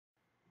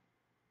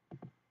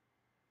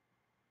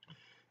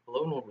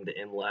Hello and welcome to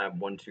MLAB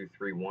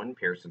 1231,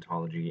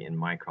 Parasitology and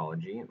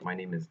Mycology. My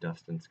name is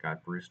Dustin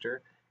Scott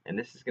Brewster, and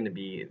this is going to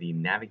be the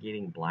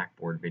Navigating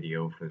Blackboard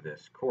video for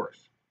this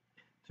course.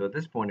 So at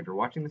this point, if you're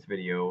watching this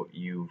video,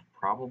 you've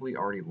probably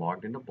already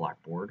logged into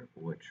Blackboard,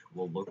 which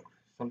will look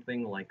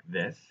something like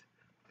this.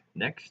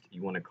 Next,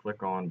 you want to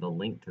click on the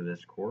link to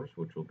this course,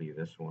 which will be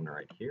this one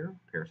right here,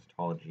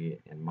 Parasitology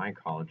and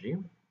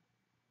Mycology.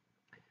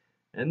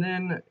 And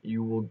then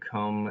you will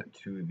come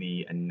to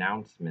the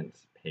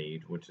announcements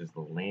page, which is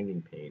the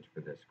landing page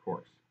for this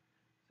course.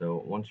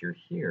 So once you're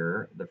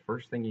here, the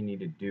first thing you need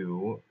to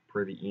do,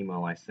 per the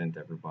email I sent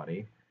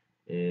everybody,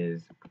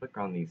 is click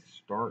on the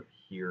Start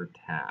Here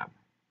tab.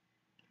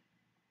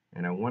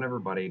 And I want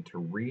everybody to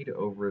read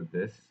over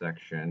this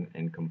section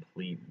and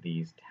complete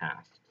these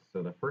tasks.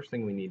 So the first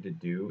thing we need to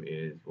do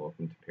is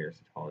welcome to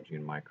Parasitology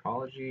and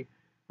Mycology.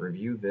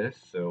 Review this.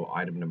 So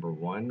item number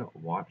 1,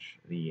 watch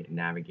the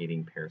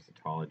Navigating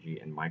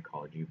Parasitology and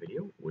Mycology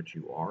video, which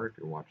you are if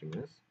you're watching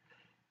this.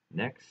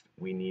 Next,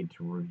 we need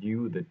to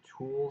review the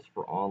tools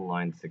for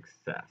online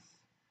success.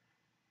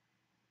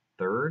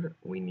 Third,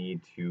 we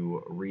need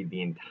to read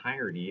the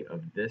entirety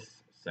of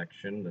this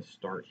section, the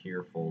Start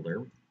Here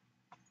folder.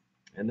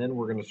 And then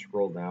we're going to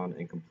scroll down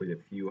and complete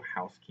a few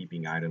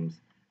housekeeping items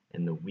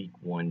in the Week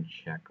 1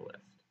 checklist.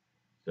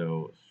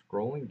 So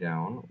scrolling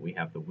down, we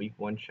have the Week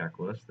 1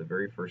 checklist. The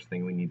very first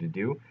thing we need to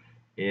do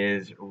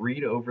is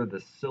read over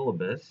the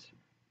syllabus,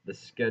 the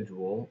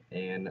schedule,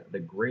 and the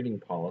grading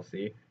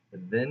policy,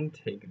 then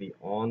take the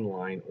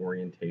online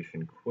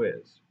orientation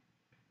quiz.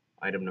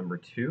 Item number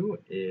 2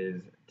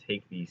 is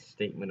take the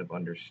Statement of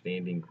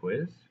Understanding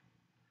quiz.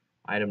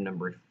 Item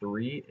number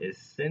 3 is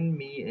send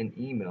me an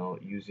email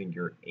using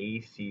your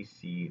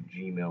ACC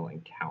Gmail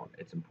account.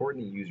 It's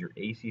important to use your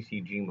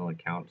ACC Gmail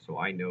account so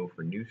I know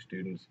for new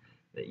students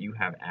that you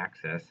have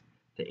access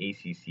to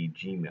ACC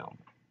Gmail.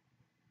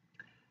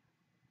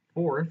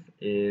 Fourth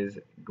is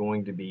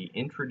going to be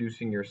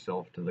introducing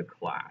yourself to the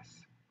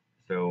class.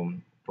 So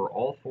for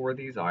all 4 of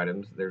these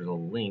items, there's a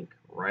link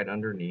right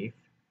underneath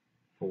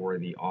for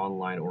the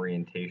online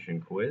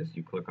orientation quiz.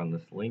 You click on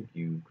this link,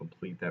 you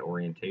complete that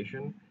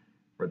orientation.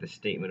 For the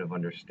Statement of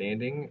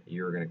Understanding,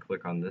 you're going to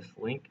click on this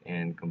link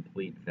and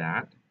complete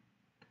that.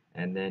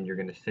 And then you're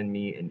going to send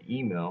me an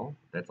email.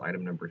 That's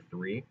item number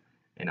 3.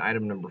 And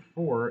item number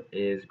 4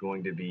 is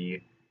going to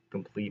be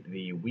complete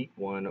the Week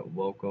 1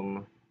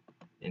 welcome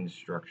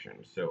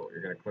instructions. So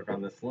you're going to click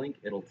on this link.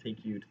 It'll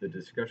take you to the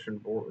discussion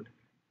board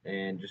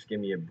and just give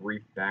me a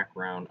brief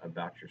background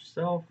about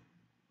yourself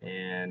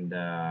and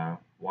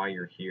why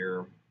you're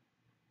here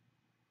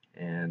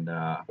and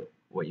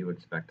what you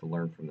expect to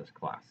learn from this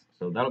class.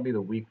 So that'll be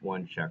the Week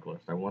 1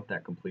 checklist. I want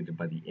that completed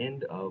by the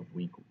end of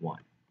Week 1.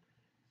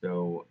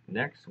 So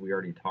next, we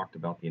already talked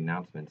about the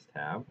Announcements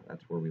tab.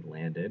 That's where we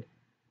landed.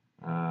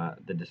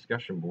 The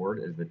Discussion board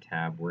is the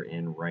tab we're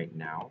in right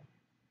now.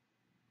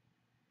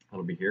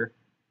 That'll be here.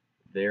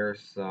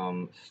 There's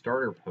some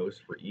starter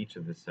posts for each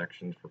of the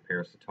sections for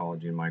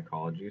Parasitology and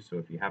Mycology. So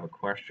if you have a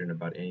question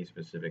about any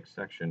specific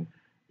section,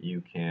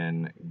 you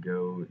can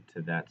go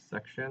to that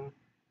section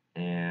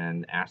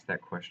and ask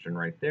that question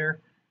right there.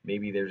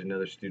 Maybe there's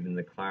another student in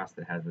the class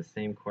that has the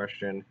same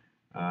question,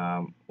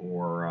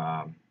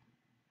 or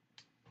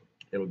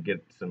it'll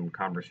get some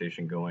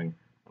conversation going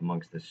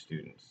amongst the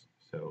students.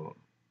 So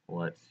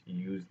let's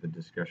use the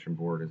discussion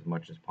board as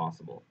much as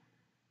possible.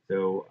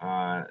 So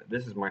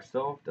this is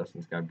myself,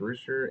 Dustin Scott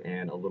Brewster,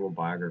 and a little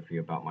biography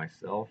about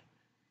myself.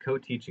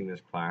 Co-teaching this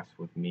class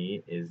with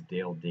me is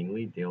Dale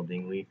Dingley. Dale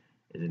Dingley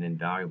is an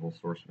invaluable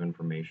source of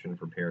information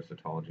for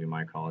Parasitology and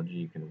Mycology.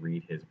 You can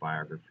read his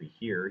biography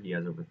here. He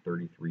has over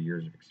 33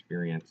 years of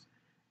experience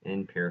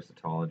in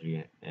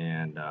parasitology,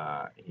 and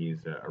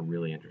he's a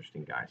really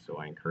interesting guy. So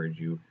I encourage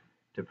you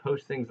to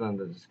post things on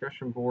the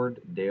discussion board.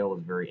 Dale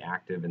is very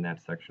active in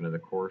that section of the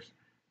course,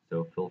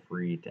 so feel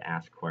free to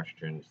ask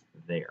questions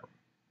there.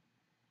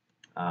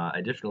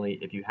 Additionally,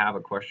 if you have a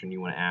question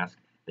you want to ask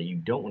that you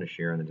don't want to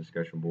share on the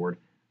discussion board,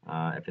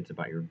 if it's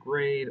about your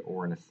grade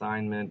or an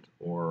assignment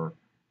or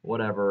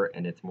whatever,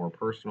 and it's more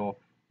personal,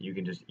 you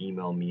can just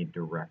email me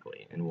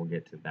directly, and we'll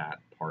get to that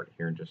part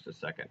here in just a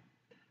second.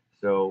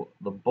 So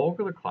the bulk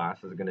of the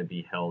class is going to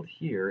be held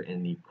here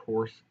in the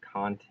Course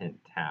Content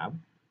tab.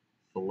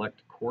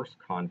 Select Course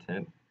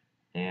Content,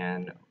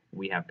 and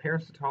we have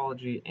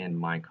Parasitology and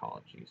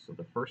Mycology. So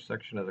the first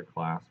section of the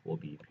class will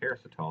be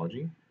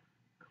Parasitology.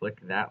 Click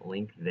that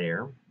link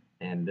there,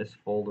 and this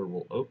folder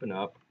will open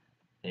up,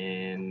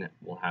 and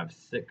we'll have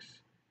 6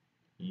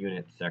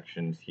 unit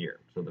sections here.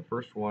 So the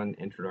first one,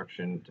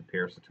 Introduction to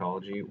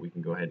Parasitology, we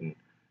can go ahead and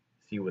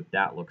see what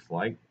that looks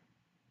like.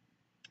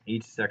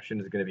 Each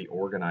section is going to be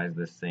organized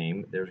the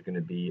same. There's going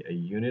to be a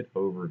unit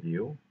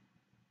overview,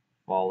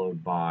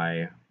 followed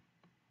by,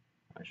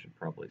 I should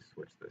probably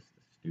switch this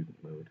to student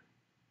mode.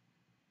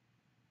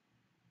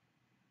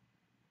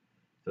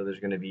 So there's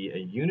going to be a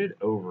unit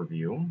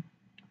overview,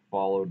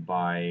 followed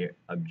by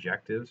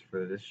objectives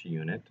for this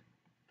unit,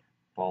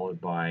 followed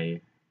by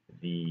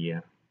the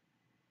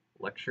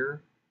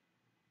lecture,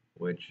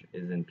 which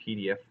is in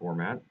PDF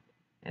format,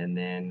 And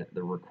then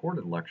the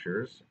recorded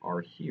lectures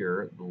are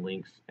here, the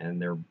links, and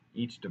they're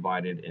each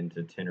divided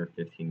into 10 or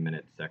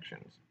 15-minute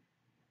sections.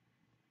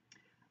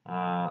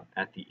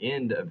 At the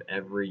end of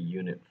every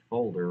unit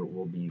folder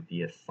will be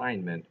the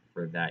assignment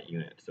for that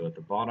unit. So at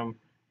the bottom,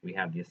 we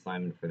have the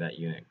assignment for that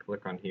unit.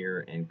 Click on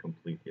here and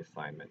complete the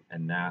assignment,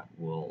 and that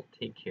will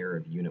take care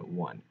of Unit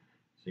 1.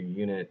 So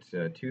Unit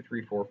 2,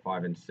 3, 4,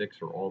 5, and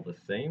 6 are all the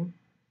same,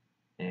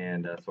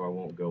 and so I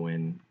won't go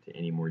into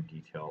any more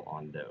detail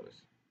on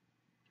those.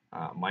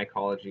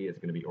 Mycology is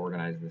going to be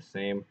organized the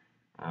same.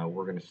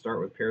 We're going to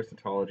start with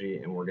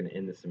Parasitology, and we're going to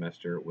end the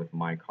semester with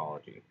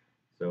Mycology.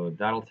 So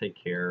that'll take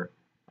care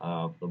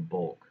of the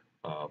bulk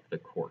of the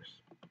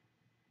course.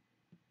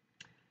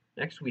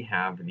 Next, we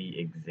have the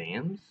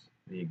exams.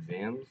 The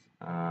exams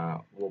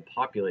will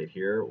populate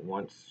here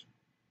once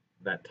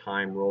that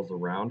time rolls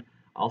around.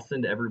 I'll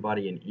send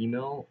everybody an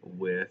email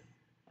with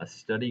a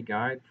study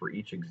guide for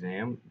each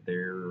exam.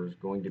 There's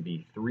going to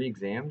be 3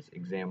 exams,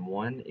 Exam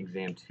 1,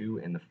 Exam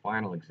 2, and the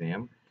final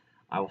exam.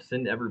 I will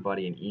send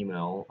everybody an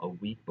email a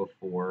week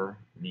before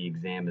the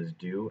exam is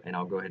due, and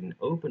I'll go ahead and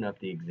open up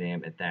the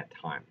exam at that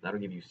time. That'll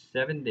give you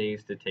 7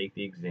 days to take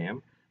the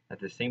exam. At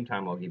the same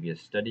time, I'll give you a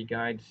study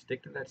guide.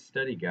 Stick to that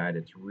study guide.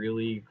 It's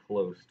really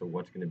close to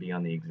what's going to be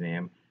on the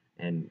exam,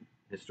 and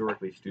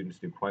historically, students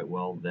do quite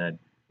well that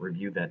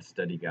review that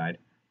study guide.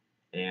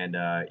 And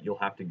you'll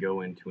have to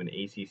go into an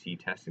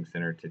ACC testing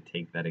center to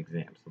take that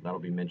exam. So that'll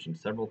be mentioned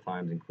several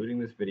times, including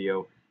this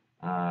video.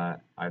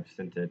 I've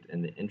sent it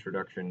in the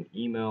introduction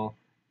email,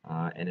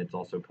 and it's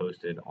also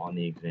posted on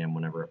the exam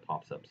whenever it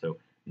pops up. So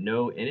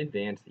know in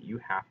advance that you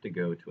have to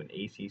go to an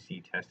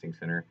ACC testing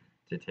center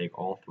to take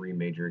all 3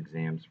 major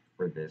exams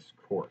for this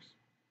course.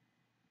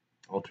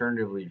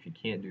 Alternatively, if you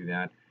can't do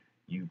that,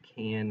 you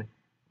can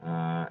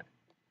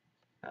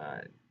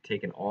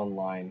take an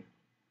online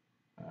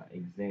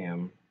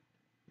exam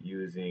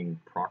using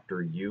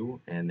ProctorU,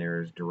 and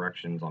there's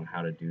directions on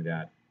how to do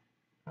that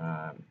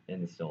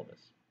in the syllabus.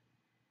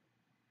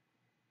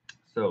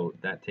 So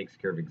that takes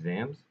care of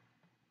exams.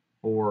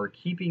 For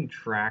keeping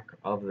track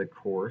of the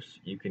course,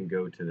 you can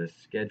go to the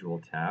Schedule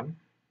tab.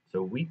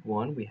 So week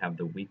 1, we have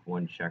the week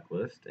 1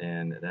 checklist,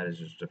 and that is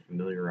just to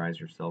familiarize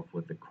yourself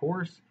with the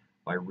course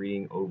by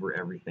reading over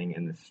everything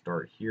in the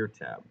Start Here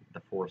tab.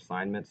 The 4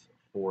 assignments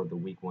for the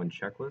week 1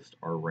 checklist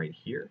are right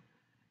here,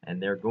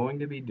 and they're going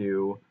to be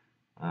due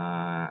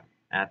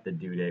at the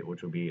due date,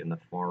 which will be in the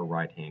far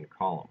right-hand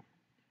column.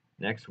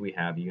 Next, we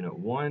have Unit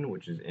 1,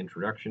 which is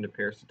Introduction to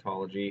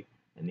Parasitology,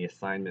 and the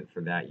assignment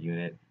for that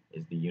unit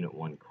is the Unit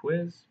 1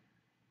 quiz.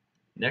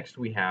 Next,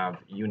 we have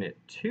Unit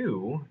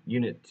 2.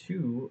 Unit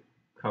 2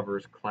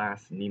 covers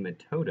class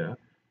Nematoda,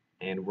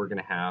 and we're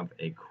going to have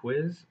a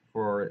quiz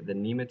for the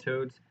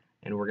nematodes,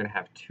 and we're going to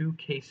have 2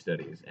 case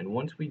studies. And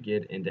once we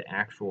get into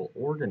actual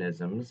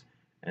organisms,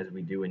 as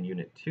we do in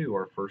Unit 2,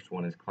 our first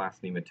one is class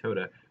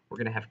Nematoda, we're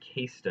going to have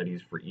case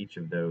studies for each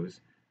of those.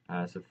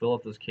 So fill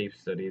out those case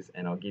studies,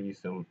 and I'll give you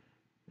some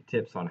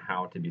tips on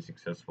how to be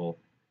successful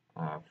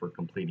for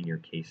completing your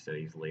case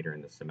studies later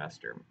in the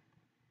semester.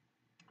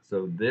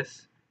 So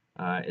this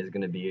is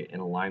going to be in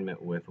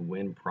alignment with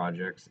when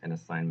projects and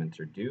assignments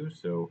are due,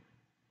 so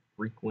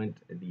frequent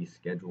the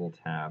Schedule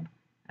tab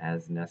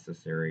as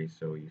necessary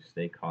so you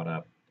stay caught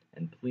up,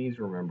 and please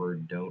remember,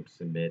 don't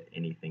submit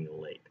anything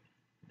late.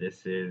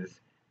 This is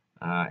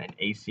an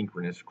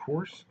asynchronous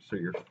course, so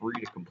you're free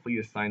to complete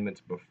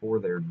assignments before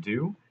they're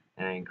due,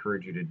 and I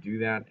encourage you to do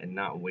that and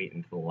not wait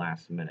until the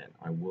last minute.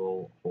 I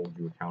will hold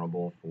you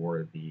accountable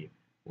for the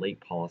late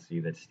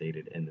policy that's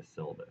stated in the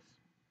syllabus.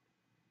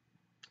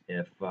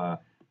 If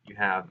you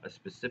have a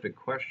specific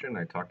question,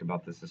 I talked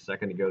about this a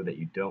second ago, that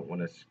you don't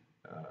want to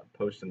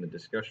post in the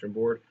discussion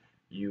board,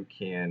 you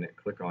can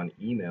click on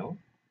email,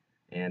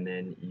 and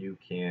then you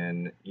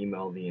can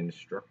email the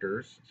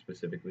instructors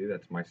specifically,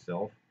 that's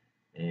myself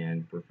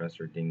and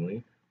Professor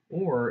Dingley,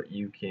 or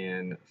you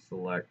can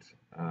select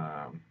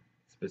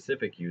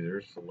specific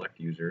users, select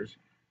users.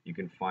 You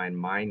can find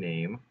my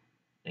name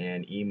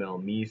and email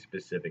me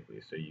specifically.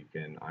 So you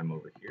can, I'm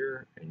over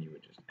here, and you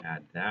would just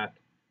add that.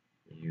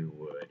 You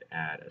would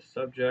add a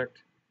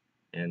subject,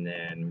 and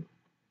then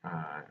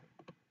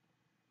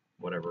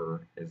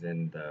whatever is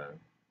in the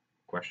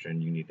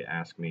question you need to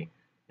ask me,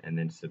 and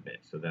then submit.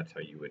 So that's how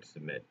you would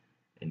submit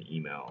an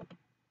email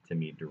to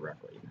me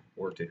directly,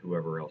 or to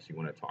whoever else you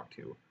want to talk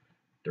to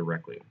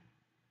directly.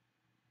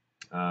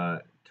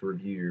 To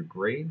review your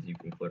grades, you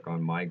can click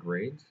on My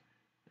Grades,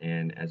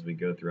 and as we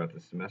go throughout the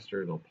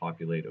semester, they'll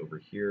populate over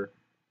here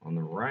on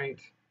the right,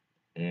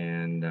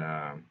 and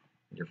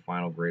your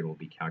final grade will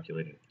be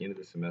calculated at the end of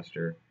the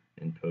semester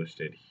and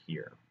posted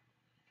here.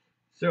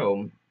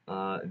 So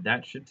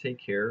that should take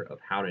care of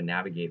how to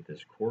navigate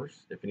this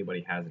course. If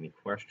anybody has any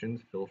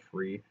questions, feel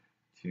free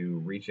to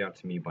reach out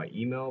to me by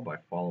email by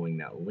following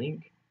that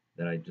link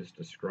that I just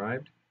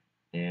described.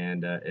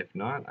 And if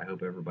not, I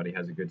hope everybody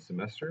has a good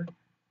semester,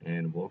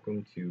 and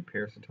welcome to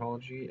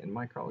Parasitology and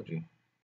Mycology.